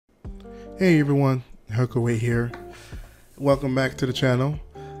Hey everyone, Huckaway here. Welcome back to the channel.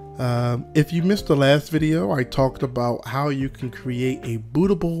 If you missed the last video, I talked about how you can create a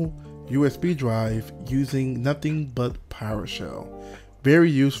bootable USB drive using nothing but PowerShell.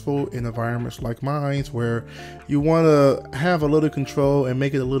 Very useful in environments like mine where you want to have a little control and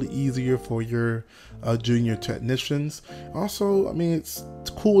make it a little easier for your junior technicians. Also, I mean, it's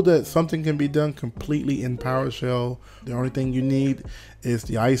cool that something can be done completely in PowerShell. The only thing you need is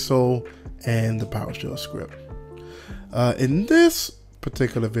the ISO and the PowerShell script. In this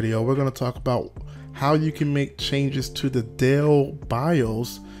particular video, we're going to talk about how you can make changes to the Dell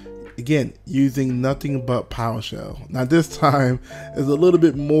BIOS, again, using nothing but PowerShell. Now this time is a little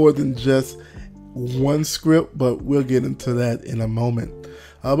bit more than just one script, but we'll get into that in a moment.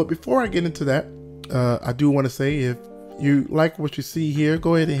 But before I get into that, I do want to say, if you like what you see here,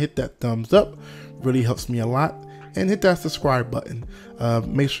 go ahead and hit that thumbs up. Really helps me a lot. And hit that subscribe button.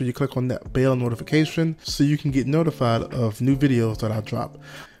 Make sure you click on that bell notification so you can get notified of new videos that I drop.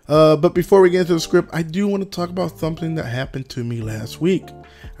 But before we get into the script, I do want to talk about something that happened to me last week.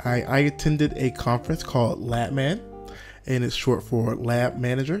 I attended a conference called LabMan, and it's short for Lab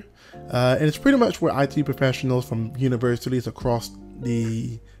Manager. And it's pretty much where IT professionals from universities across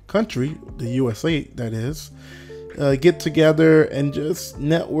the country, the USA that is, get together and just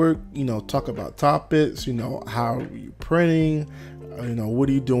network, talk about topics, how are you printing, what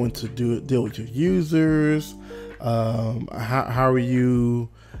are you doing to deal with your users, how are you,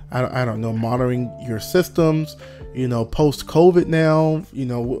 I don't know, monitoring your systems, post COVID now,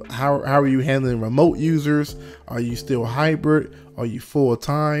 how are you handling remote users? Are you still hybrid? Are you full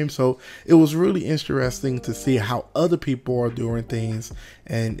time? So it was really interesting to see how other people are doing things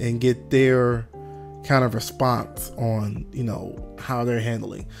and get their kind of response on how they're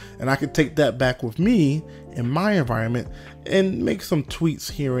handling. And I could take that back with me in my environment and make some tweaks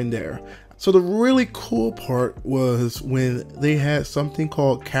here and there. So the really cool part was when they had something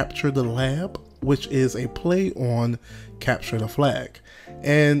called Capture the Lab, which is a play on Capture the Flag.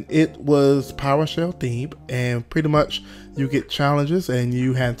 And it was PowerShell themed, and pretty much you get challenges and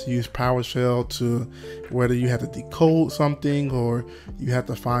you had to use PowerShell to, whether you had to decode something or you had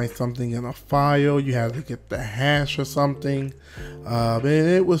to find something in a file, you had to get the hash or something. And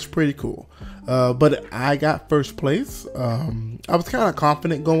it was pretty cool. But I got first place. I was kind of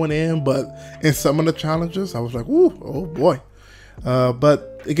confident going in, but in some of the challenges I was like, ooh, oh boy.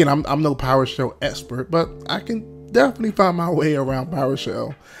 But again, I'm no PowerShell expert, but I can definitely find my way around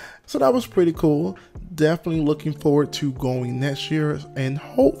PowerShell. So that was pretty cool. Definitely looking forward to going next year, and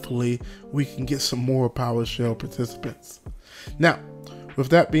hopefully we can get some more PowerShell participants. Now, with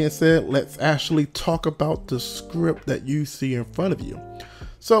that being said, let's actually talk about the script that you see in front of you.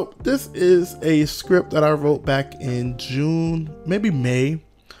 So this is a script that I wrote back in June, maybe May,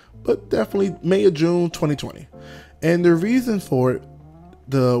 but definitely May or June 2020. And the reason for it,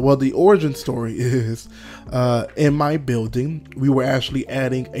 the origin story is, in my building, we were actually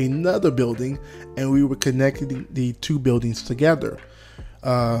adding another building and we were connecting the two buildings together.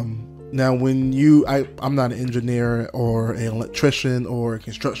 Now when I'm not an engineer or an electrician or a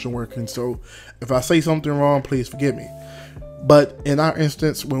construction worker, so if I say something wrong, please forgive me. But in our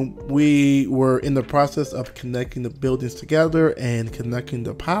instance, when we were in the process of connecting the buildings together and connecting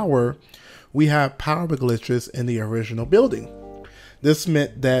the power, we had power glitches in the original building. This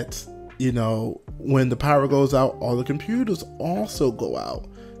meant that, when the power goes out, all the computers also go out.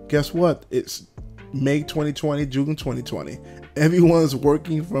 Guess what? It's May 2020, June 2020. Everyone's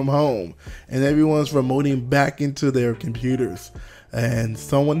working from home and everyone's remoting back into their computers. And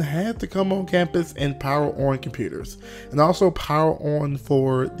someone had to come on campus and power on computers, and also power on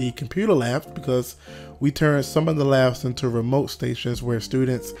for the computer labs, because we turned some of the labs into remote stations where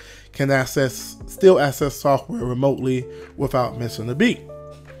students can still access software remotely without missing a beat.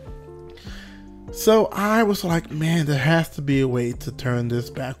 So I was like, man, there has to be a way to turn this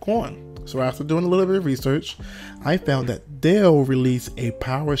back on. So after doing a little bit of research, I found that Dell released a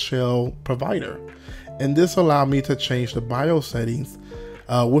PowerShell Provider. And this allowed me to change the BIOS settings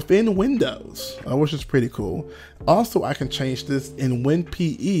within Windows, which is pretty cool. Also, I can change this in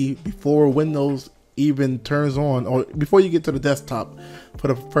WinPE before Windows even turns on, or before you get to the desktop for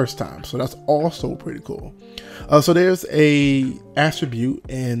the first time. So that's also pretty cool. So there's a attribute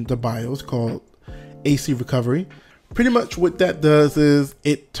in the BIOS called AC Recovery. Pretty much what that does is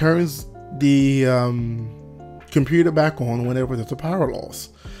it turns the computer back on whenever there's a power loss.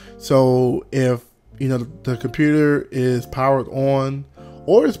 So if the computer is powered on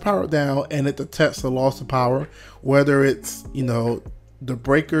or is powered down and it detects a loss of power, whether it's the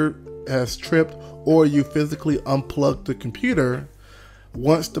breaker has tripped or you physically unplug the computer,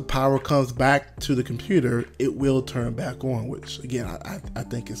 once the power comes back to the computer, it will turn back on, which again, I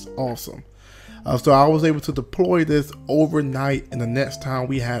think is awesome. So I was able to deploy this overnight, and the next time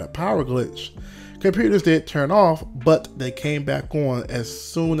we had a power glitch, computers did turn off, but they came back on as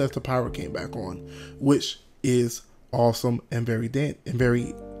soon as the power came back on, which is awesome and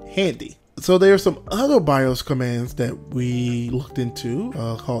very handy. So there are some other BIOS commands that we looked into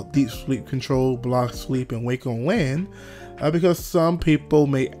called deep sleep control, block sleep, and wake on LAN, because some people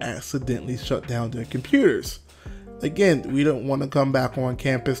may accidentally shut down their computers. Again, we don't want to come back on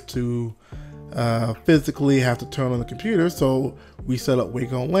campus to physically have to turn on the computer, so we set up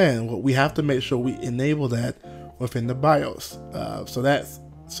wake on LAN. Well, we have to make sure we enable that within the BIOS. So that's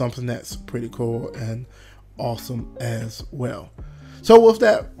something that's pretty cool and awesome as well. So with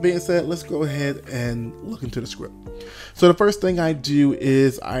that being said, let's go ahead and look into the script. So the first thing I do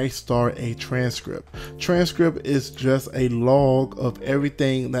is I start a transcript. Transcript is just a log of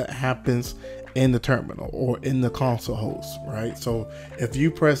everything that happens in the terminal or in the console host, right? So if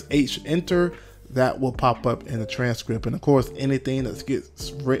you press H enter, that will pop up in the transcript. And of course, anything that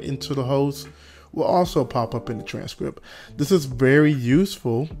gets written to the host will also pop up in the transcript. This is very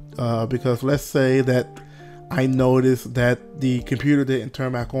useful because let's say that I noticed that the computer didn't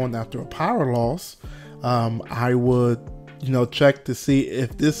turn back on after a power loss. I would, check to see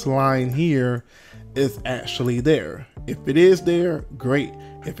if this line here is actually there. If it is there, great.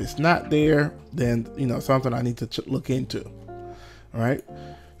 If it's not there, then something I need to look into. All right.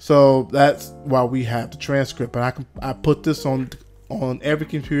 So that's why we have the transcript. But I put this on every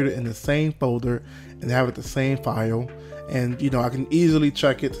computer in the same folder and have it the same file. And I can easily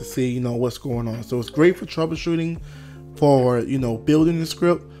check it to see what's going on. So it's great for troubleshooting, for building the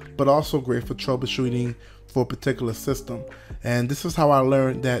script, but also great for troubleshooting for a particular system. And this is how I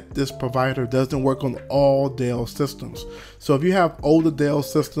learned that this provider doesn't work on all Dell systems. So if you have older Dell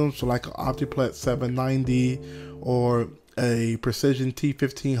systems, so like an Optiplex 790 or a Precision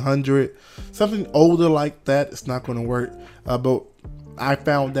T1500, something older like that, it's not going to work. But I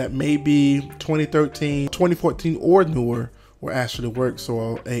found that maybe 2013, 2014 or newer will actually work.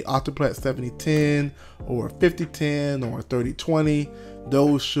 So a Optiplex 7010 or a 5010 or a 3020,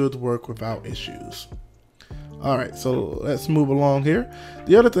 those should work without issues. All right, so let's move along here.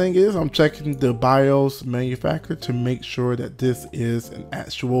 The other thing is I'm checking the BIOS manufacturer to make sure that this is an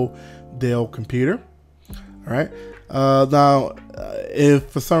actual Dell computer. All right. Now,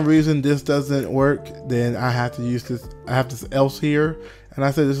 if for some reason this doesn't work, then I have to use this. I have this else here, and I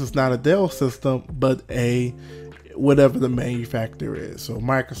say this is not a Dell system, but a whatever the manufacturer is. So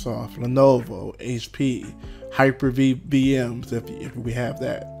Microsoft, Lenovo, HP, Hyper-V VMs, if we have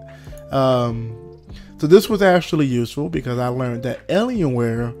that. So this was actually useful because I learned that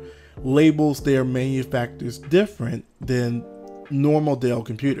Alienware labels their manufacturers different than normal Dell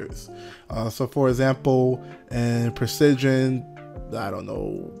computers. So for example, in Precision, I don't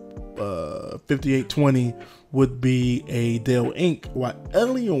know, 5820 would be a Dell Inc., while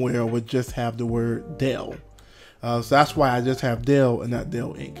Alienware would just have the word Dell. So that's why I just have Dell and not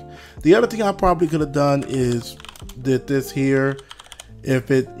Dell Inc. The other thing I probably could have done is did this here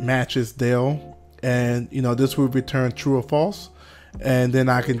if it matches Dell, and this would return true or false, and then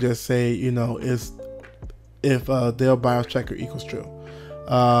I can just say is if Dell BIOS checker equals true.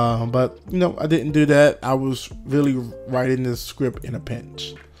 But I didn't do that. I was really writing this script in a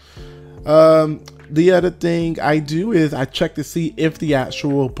pinch. The other thing I do is I check to see if the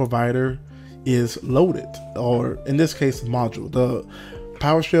actual provider is loaded, or in this case, module.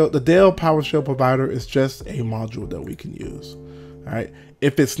 The Dell PowerShell Provider is just a module that we can use. All right.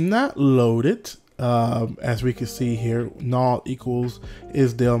 If it's not loaded, as we can see here, null equals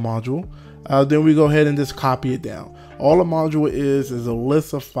is Dell module. Then we go ahead and just copy it down. All a module is a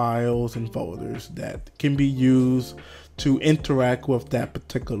list of files and folders that can be used to interact with that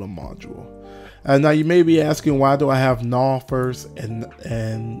particular module. Now you may be asking, why do I have null first and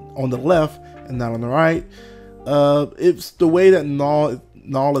on the left and not on the right? It's the way that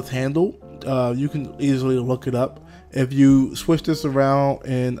null is handled. You can easily look it up. If you switch this around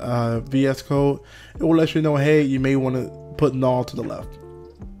in VS Code, it will let you know, hey, you may want to put null to the left.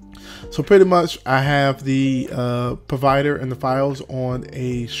 So pretty much I have the provider and the files on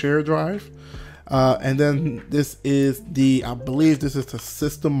a shared drive. And then this is I believe this is the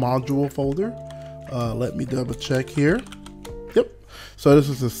system module folder. Let me double check here. Yep. So this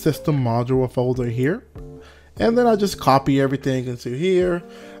is the system module folder here. And then I just copy everything into here.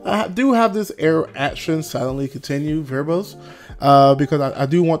 I do have this error action silently continue verbose because I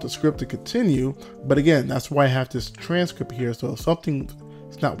do want the script to continue. But again, that's why I have this transcript here. So if something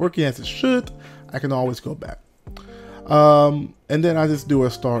is not working as it should, I can always go back. And and then I just do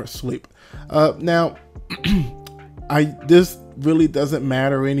a start sleep. Now, this really doesn't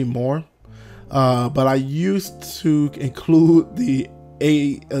matter anymore, but I used to include the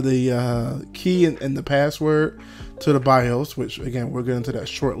key and the password to the BIOS, which again we'll get into that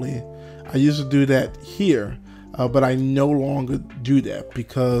shortly. I used to do that here, but I no longer do that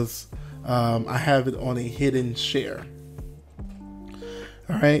because I have it on a hidden share.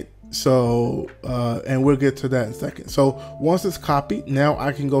 All right, so and we'll get to that in a second. So once it's copied, now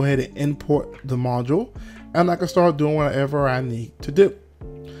I can go ahead and import the module, and I can start doing whatever I need to do.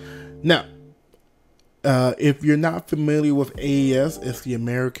 Now, if you're not familiar with AES, it's the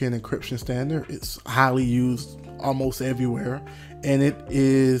American Encryption Standard. It's highly used almost everywhere, and it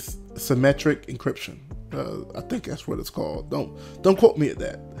is symmetric encryption. I think that's what it's called. Don't quote me at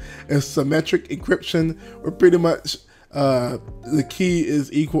that. It's symmetric encryption, where pretty much the key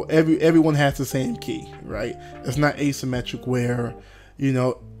is equal. Everyone has the same key, right? It's not asymmetric where, you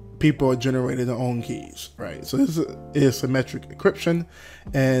know, people are generating their own keys, right? So this is symmetric encryption,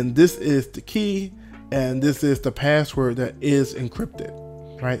 and this is the key, and this is the password that is encrypted,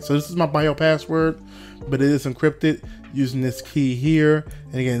 right? So this is my bio password, but it is encrypted using this key here.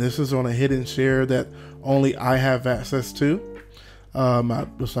 And again, this is on a hidden share that only I have access to.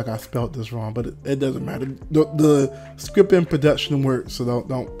 Looks like I spelled this wrong, but it doesn't matter. The script in production works, so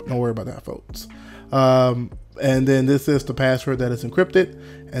don't worry about that, folks. And then this is the password that is encrypted,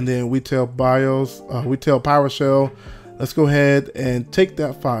 and then we tell PowerShell, let's go ahead and take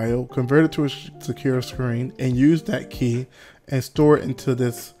that file, convert it to a secure screen, and use that key and store it into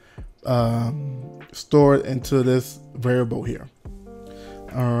this variable here.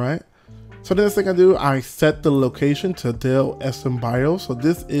 All right. So the next thing I do, I set the location to Dell SM BIOS. So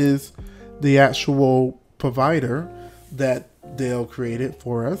this is the actual provider that Dell created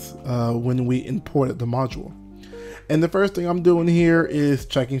for us when we imported the module. And the first thing I'm doing here is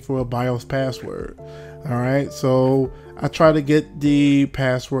checking for a BIOS password. All right, so I try to get the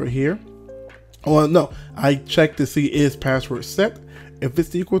password here. Well, no, I check to see is password set. If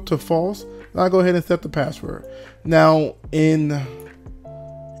it's equal to false, I'll go ahead and set the password. Now, in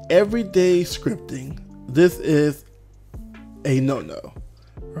everyday scripting, this is a no-no,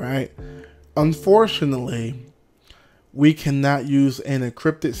 right? Unfortunately, we cannot use an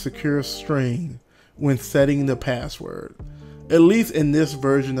encrypted secure string when setting the password, at least in this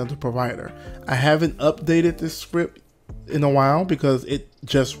version of the provider. I haven't updated this script in a while because it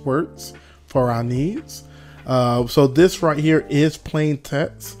just works for our needs. So this right here is plain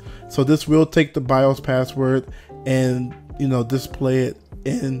text. So this will take the BIOS password and, you know, display it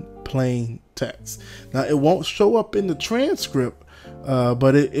in plain text. Now it won't show up in the transcript,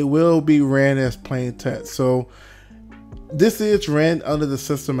 but it will be ran as plain text. So this is ran under the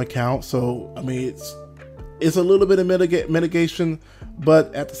system account. So I mean, it's a little bit of mitigation,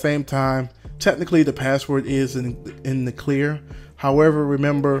 but at the same time, technically the password is in the clear. However,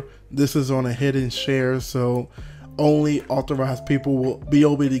 remember, this is on a hidden share, so only authorized people will be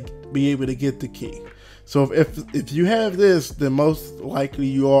able to get the key. So if you have this, then most likely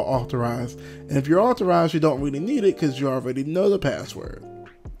you are authorized. And if you're authorized, you don't really need it because you already know the password.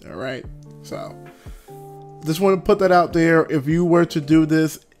 All right. So just want to put that out there. If you were to do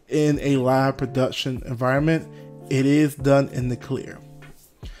this in a live production environment, it is done in the clear.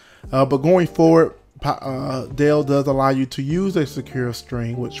 But going forward, Dell does allow you to use a secure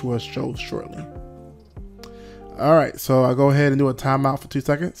string, which will show shortly. All right, so I go ahead and do a timeout for 2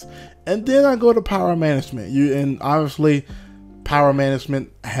 seconds, and then I go to power management. And obviously, power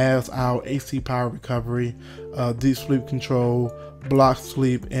management has our AC power recovery, deep sleep control, block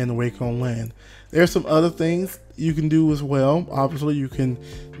sleep, and wake on LAN. There's some other things you can do as well. Obviously, you can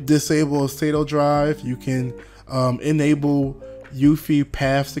disable a SATA drive. You can enable UEFI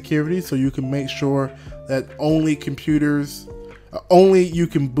path security, so you can make sure that only computers, only you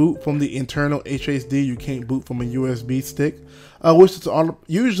can boot from the internal HDD. You can't boot from a USB stick, which is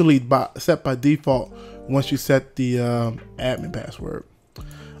usually set by default once you set the admin password.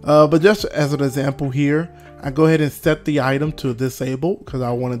 But just as an example here, I go ahead and set the item to disable because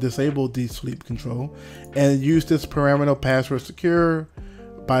I want to disable deep sleep control, and use this parameter password secure,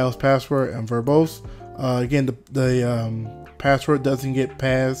 BIOS password, and verbose. Again, the password doesn't get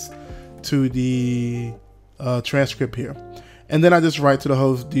passed to the transcript here. And then I just write to the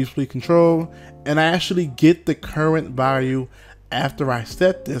host deep sleep control, and I actually get the current value after I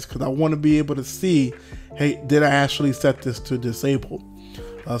set this because I want to be able to see, hey, did I actually set this to disable?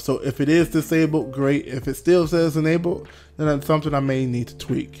 So if it is disabled, great. If it still says enabled, then that's something I may need to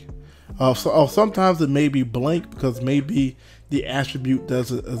tweak. Sometimes it may be blank because maybe the attribute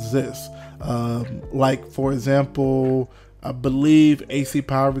doesn't exist. Like for example, I believe AC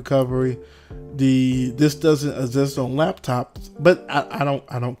power recovery. This doesn't exist on laptops, but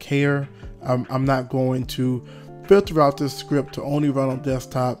I don't care. I'm not going to filter out this script to only run on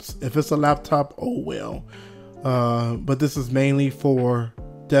desktops. If it's a laptop, oh well. But this is mainly for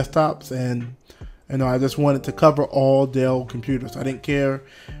desktops, and I just wanted to cover all Dell computers. I didn't care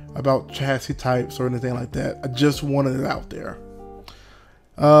about chassis types or anything like that. I just wanted it out there.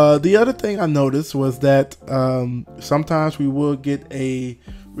 The other thing I noticed was that sometimes we will get a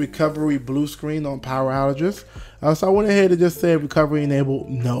recovery blue screen on power outages. So I went ahead and just said recovery enabled,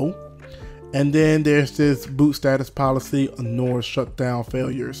 no. And then there's this boot status policy, ignore shutdown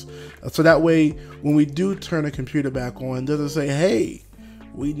failures. So that way, when we do turn the computer back on, it doesn't say, hey,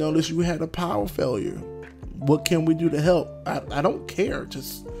 we noticed you had a power failure. What can we do to help? I don't care.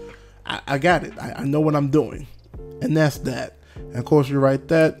 Just, I got it. I know what I'm doing. And that's that. And of course, you write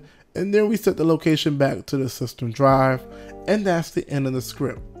that. And then we set the location back to the system drive. And that's the end of the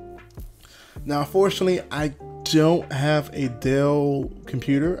script. Now, unfortunately, I don't have a Dell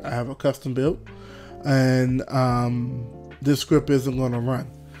computer. I have a custom build, and this script isn't going to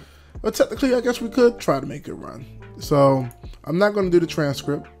run. But technically, I guess we could try to make it run. So I'm not going to do the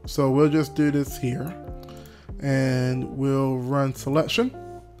transcript. So we'll just do this here, and we'll run selection,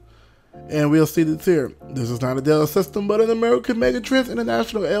 and we'll see this here. This is not a Dell system, but an American Megatrends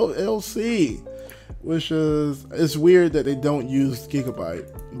International LLC, which is, it's weird that they don't use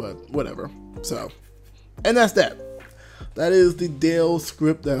Gigabyte, but whatever. So, and that's that. That is the Dell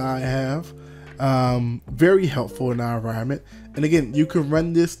script that I have. Very helpful in our environment. And again, you can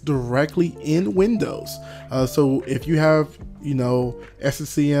run this directly in Windows. So if you have,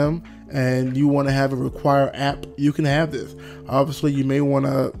 SCCM and you want to have a require app, you can have this. Obviously, you may want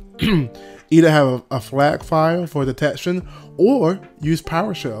to either have a flag file for detection or use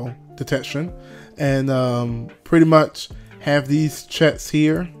PowerShell detection, and pretty much have these checks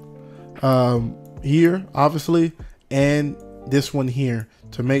here, obviously, and this one here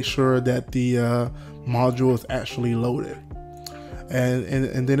to make sure that the module is actually loaded,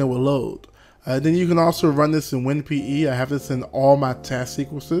 and then it will load. Then you can also run this in WinPE. I have this in all my task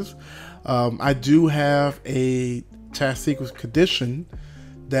sequences. I do have a task sequence condition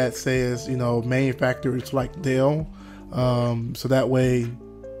that says, manufacturers like Dell, so that way,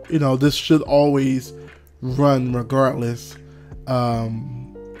 this should always run regardless.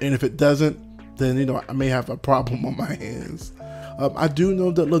 And if it doesn't, then I may have a problem on my hands. I do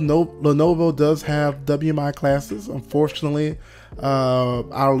know that Lenovo does have WMI classes. Unfortunately,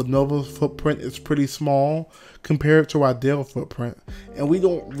 our Lenovo footprint is pretty small compared to our Dell footprint, and we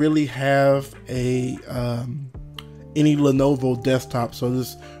don't really have a any Lenovo desktop, so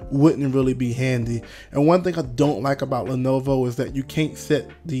this wouldn't really be handy. And one thing I don't like about Lenovo is that you can't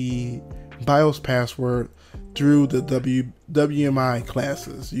set the BIOS password through the WMI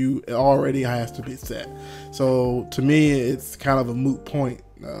classes. It already has to be set. So to me, it's kind of a moot point.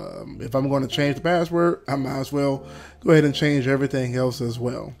 If I'm going to change the password, I might as well go ahead and change everything else as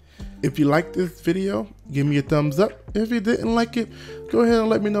well. If you like this video, give me a thumbs up. If you didn't like it, go ahead and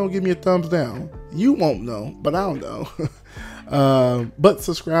let me know. Give me a thumbs down. You won't know, but I don't know. But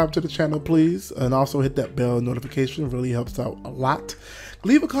subscribe to the channel, please, and also hit that bell notification. It really helps out a lot.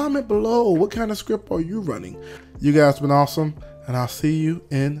 Leave a comment below. What kind of script are you running? You guys have been awesome, and I'll see you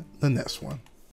in the next one.